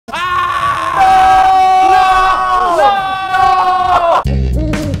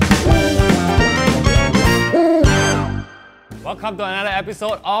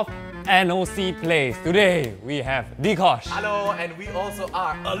episode of NOC Plays. Today we have Dee Kosh. Hello, and we also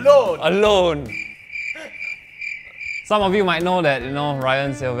are alone. Alone. Some of you might know that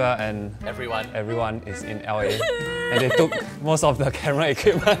Ryan Sylvia and everyone is in LA, and they took most of the camera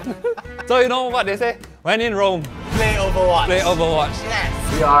equipment. So you know what they say? When in Rome, Play Overwatch. play Overwatch.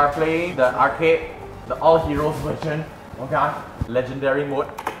 Yes. We are playing the arcade, the all heroes version. Okay, legendary mode.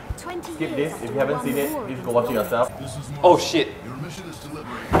 Skip this if you haven't seen it. Please go watch it yourself. Oh shit! Your mission is to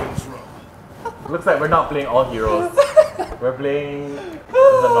liberate Hills Row. Looks like we're not playing all heroes. We're playing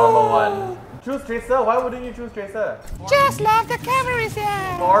the normal one. Choose Tracer. Why wouldn't you choose Tracer? Just love the cameras,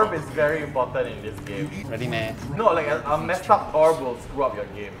 yeah. Orb is very important in this game. Ready, man? No, like a messed up orb will screw up your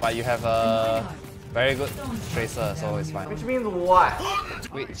game. But you have a very good Tracer, so it's fine. Which means what?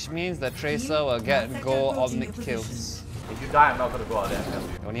 Which means the Tracer will get gold omnic kills. If you die, I'm not gonna go out there.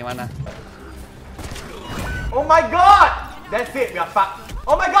 Only one. Oh my god! That's it, we are fucked.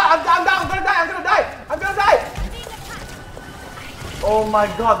 Oh my god, I'm gonna die! Oh my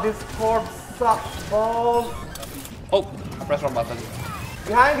god, this corpse sucks balls. Oh, I pressed wrong button.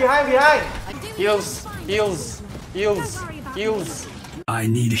 Behind! Heals. I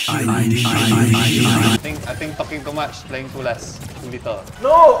need healing. I think talking too much, playing too little.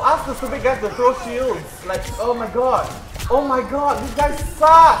 No, ask the stupid guys to throw shields. Like, oh my god, this guy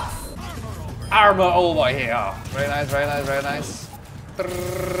sucks. Armor over here. Very nice.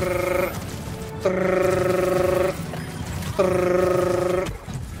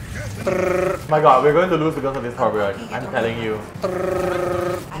 My god, we're going to lose because of this harbor. I'm telling you.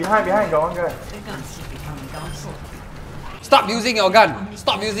 Behind, got one guy. Stop using your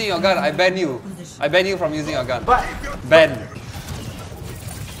gun. I ban you. I ban you from using your gun. But Ban.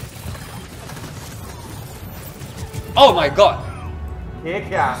 Oh my god.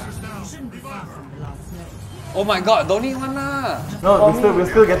 yeah. Oh my god, don't need one lah. No, we're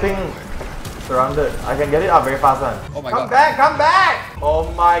still getting surrounded. I can get it up very fast, man. Oh my Come god. back! Oh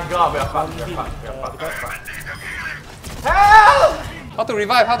my god, we're fucked. Help! How to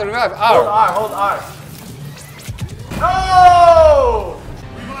revive? Hold R. R. No!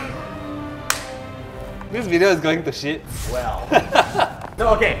 This video is going to shit. Well. No,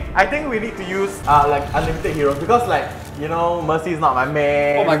 okay. I think we need to use like unlimited heroes because Mercy is not my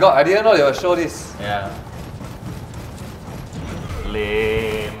main. Oh my god, I didn't know they would show this. Yeah.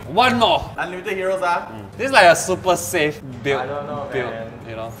 Lame. One more. Unlimited heroes are? This is like a super safe build. I don't know, man.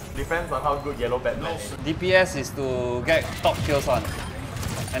 Depends on how good Yellow Batman is. DPS is to get top kills on.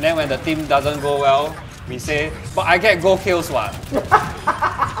 And then when the team doesn't go well, we say, but I get gold kills what?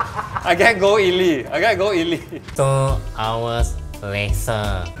 I get gold elite. 2 hours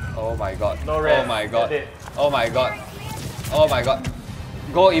later. Oh my god. No rest. Oh my god.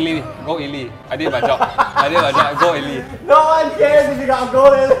 Go elite. I did my job. Go elite. No one cares if you got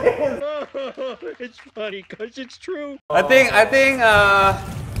gold elite. It's funny because it's true. I think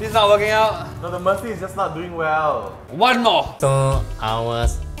this is not working out. No, the Mercy is just not doing well. One more. 2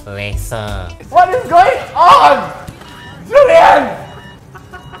 hours later. What is going on? Julian!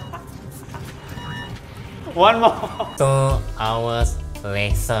 One more. 2 hours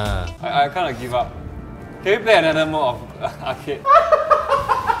later. I kind of give up. Can we play another mode of arcade?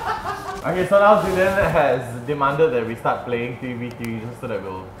 Okay, so now Julian has demanded that we start playing 3v3 just so that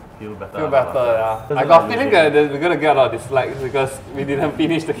we'll feel better. Yeah. I got a feeling that we're gonna get a lot of dislikes because we didn't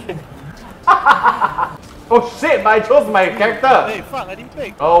finish the game. Oh shit, but I chose my character! Hey, fuck, I didn't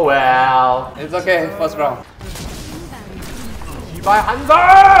pick. Oh well. It's okay, first round. By Hanzo!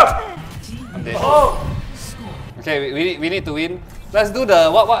 I'm dead. Oh! Okay, we need to win. Let's do the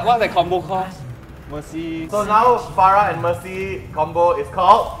what's that combo called? Mercy. So now Farah and Mercy combo is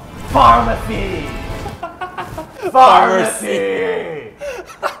called Pharmacy! Pharmacy!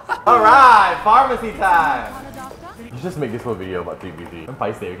 Alright, pharmacy time! You just make this whole video about 3v3. I'm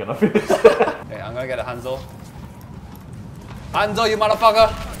paiseh, we cannot finish. Okay, I'm gonna get a Hanzo. Hanzo, you motherfucker!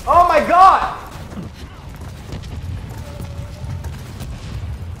 Oh my god!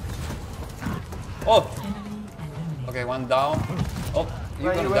 Oh! Okay, one down. Oh,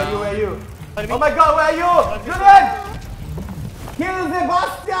 Where down. are you? Oh my god, where are you? Julian! Kill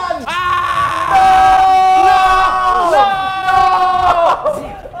Sebastian! Ah!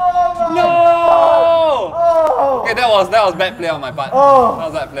 No! Okay, that was bad play on my part. Oh. That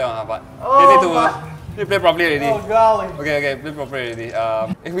was bad play on my part. Oh, You need to play properly already. Oh golly. Okay, play properly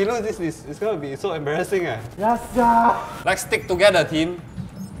already. If we lose this, it's gonna be so embarrassing. Yes, sir. Let's stick together, team.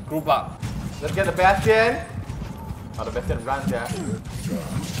 Group up. Let's get the Bastion. Oh, the Bastion runs, yeah.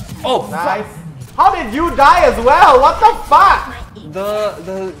 Oh, Nice. How did you die as well? What the fuck?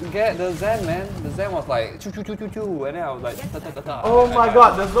 the Zen, man. The Zen was like choo choo choo choo choo, and then I was like ta ta ta ta. Oh my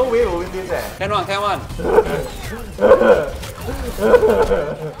god, there's no way we'll win this eh. Can one.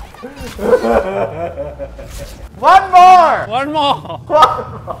 One more! One more!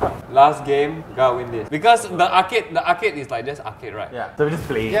 Last game, gotta win this. Because the arcade is like just arcade, right? Yeah, so we just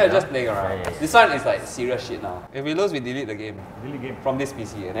play. Yeah, just playing around. Yeah. This one is like serious shit now. If we lose, we delete the game. Delete game. From this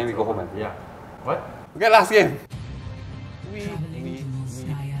PC, and then we go home and play. Yeah. What? Okay, last game. We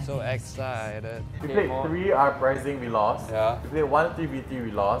so excited. We played 3 Uprising, we lost. Yeah. We played 1 3v3,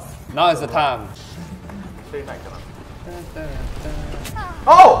 we lost. Now is the time. Play night cannot.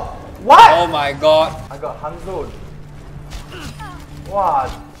 Oh! What? Oh my god. I got Hanzo. Wow,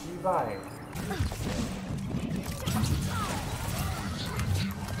 G-Bye.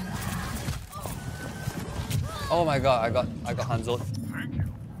 Oh my god, I got Hanzo.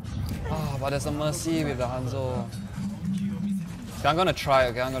 Ah, but there's a mercy with the Hanzo. Okay, I'm gonna try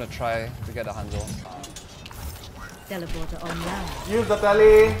to get the Hanzo. Teleporter online. Use the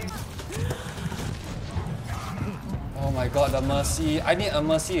tele. Oh my god, the mercy. I need a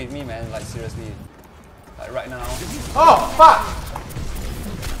mercy with me, man. Like seriously. Like right now. Oh, fuck!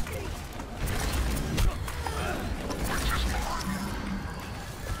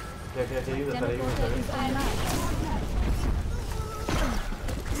 Okay, use the tele, use the tele.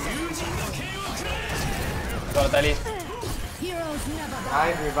 Got a tele. Heroes never die.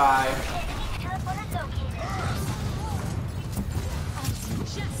 Nice revive.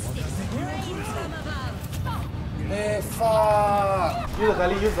 Hey, fuck! Use the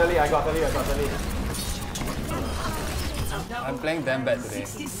tele, I got tele. I'm playing damn bad today.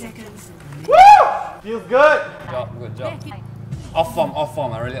 Woo! Feels good! Good job. Off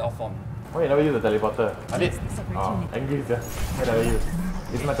form, I really off form. Why you never use the teleporter? I did. Oh, angry sir. I never use.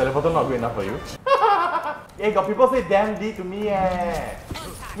 Is my teleporter not good enough for you? Hey, got people say damn D to me eh.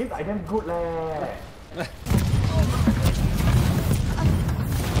 Means I damn good leh.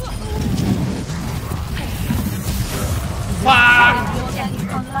 Fuck! You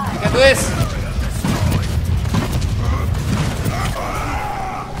can do this!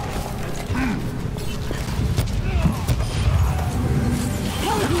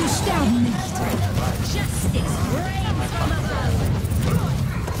 Helden sterben nicht. Justice reigns from above.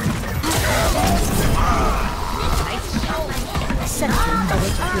 Sentient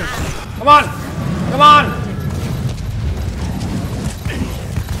double kill. Come on! Come on!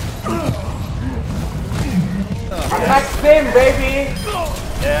 Attack spin, baby!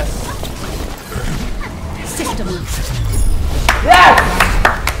 Yes. System. Yes!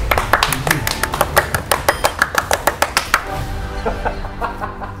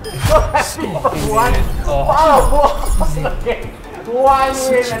 So happy for one. Wow! Okay. One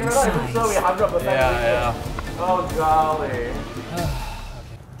win and we're not even sure we're 100%. Yeah. Oh golly.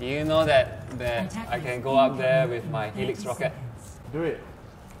 Do you know that I can go up there with my Helix rocket? Do it.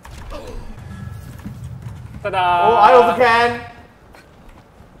 Ta-da! Oh, I also can!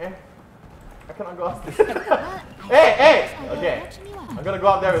 Eh? I cannot go upstairs. Hey! Okay. I'm gonna go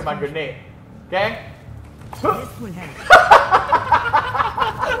up there with my grenade. Okay?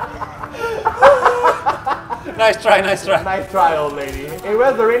 Nice try. Nice try, old lady. Hey,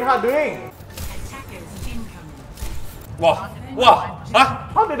 where's the Reinhardt doing? Wow! Huh?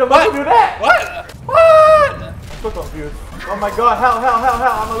 How did the monkey do that? What? I'm so confused. Oh my god, help,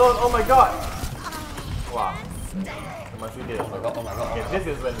 I'm alone, oh my god. Wow. I must be dead. Oh my god. Okay, this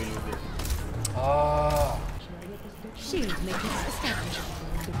is when we lose it. Shield makers established.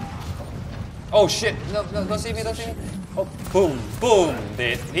 Oh shit! No, don't see me. Oh, boom.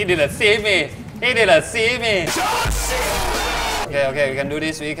 He didn't see me. Okay, we can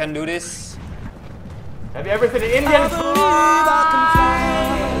do this. Have you ever seen an Indian food?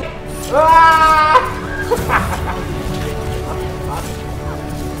 Ah!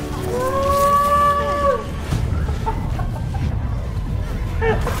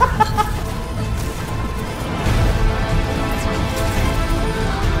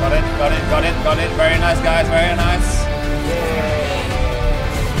 Got it. Very nice, guys. Very nice.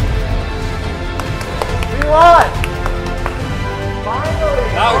 We won! Finally!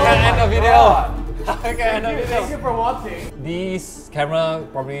 Now we can end the video. Thank you for watching. This camera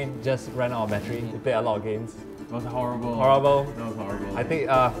probably just ran out of battery. We played a lot of games. It was horrible. Horrible. That was horrible. I think,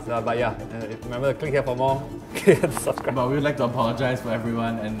 but yeah, remember to click here for more. Click and subscribe. But we would like to apologize for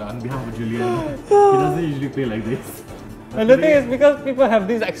everyone and on behalf of Julian. He doesn't usually play like this. And the thing is, because people have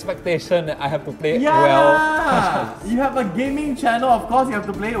this expectation that I have to play well. You have a gaming channel, of course you have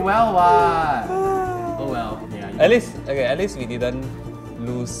to play it well, what? Oh well. Yeah, At least we didn't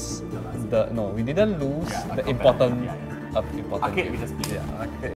lose the important important Arcade game. with the stick. Yeah, arcade.